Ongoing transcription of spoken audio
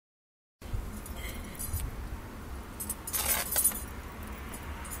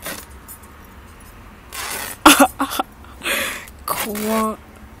What?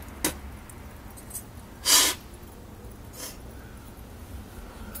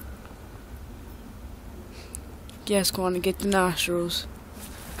 Yes, go on and get the nostrils.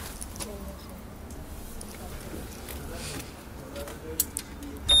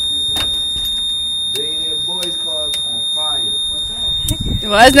 Boys Club on fire.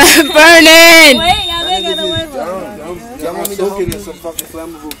 Well, it's not burning! Wait, y'all ain't got no way for Y'all want me to soak it in some fucking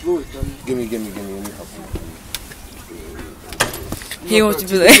flammable fluid. Give me. Let me help you. He wants to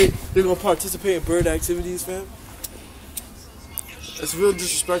be like... They're gonna participate in bird activities, fam. It's real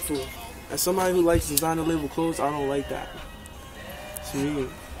disrespectful. As somebody who likes designer label clothes, I don't like that. It's me.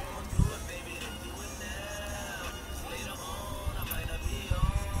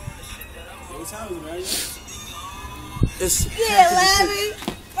 It's yeah, Larry.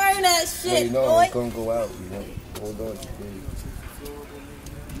 Burn that shit, well, you know, boy. it's gonna go out. You know, hold on.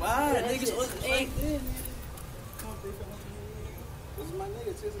 Why? Niggas ain't. Those are my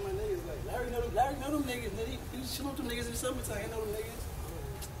niggas. These are my niggas. Like Larry know them niggas. He shoot up them niggas in the summertime. I know them niggas.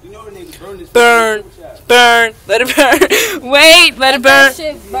 You know the niggas burn this. Burn. Let it burn. Wait. Let it burn. Let that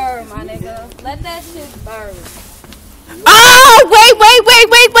shit burn, my nigga. Let that shit burn. Oh! Wait!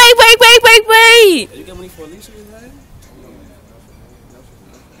 You got money for Alicia, man?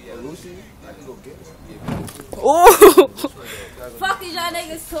 Yeah, Lucy, I can go get her. Oh! Fuck is y'all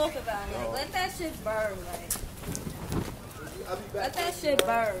niggas talk about? Like, let that shit burn, like. Let that shit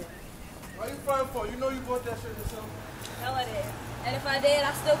burn. Why you fighting for? You know you bought that shit yourself. Hell it is. And if I did,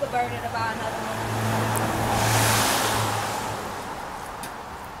 I still could burn it and buy another one.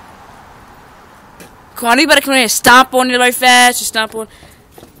 Come on, you better come here and stomp on it right fast. Just stomp on.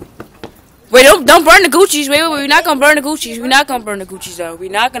 Wait, don't burn the Gucci's. Wait, we're not gonna burn the Gucci's. We're not gonna burn the Gucci's though. We're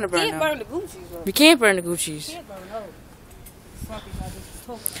not gonna burn them. Can't burn the Gucci's, bro. We can't burn the Gucci's. Can't burn those. Fuck is y'all just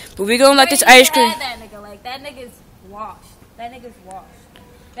talking about? But we gonna let this ice cream. That nigga, like that nigga's washed. That nigga's washed.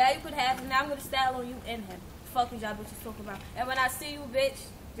 Now you could have him. Now I'm gonna style on you and him. Fuck is y'all bitches talking about? And when I see you, bitch,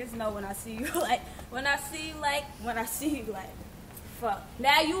 just know when I see you, like, when I see you, like, fuck.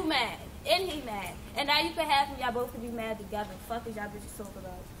 Now you mad, and he mad, and now you can have him. Y'all both can be mad together. Fuck is y'all bitches talking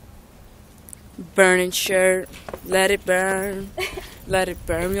about? Burning shirt. Let it burn. Let it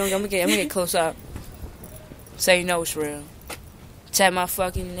burn. I'm gonna get close up. So you know it's real. Tap my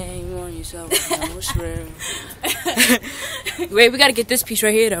fucking name on you so I know it's real. Wait, we gotta get this piece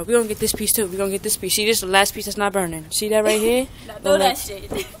right here though. We gonna get this piece too. We gonna get this piece. See, this is the last piece that's not burning. See that right here? No, that shit.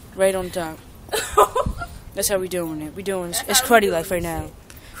 Right on top. That's how we doing it. We doing it's cruddy life right now.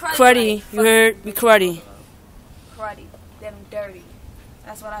 Cruddy, you heard? We cruddy. Cruddy. Them dirty.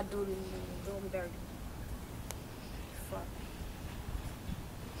 That's what I do to you. Do them dirty. Fuck.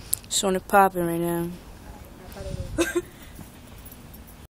 It's on the popping right now.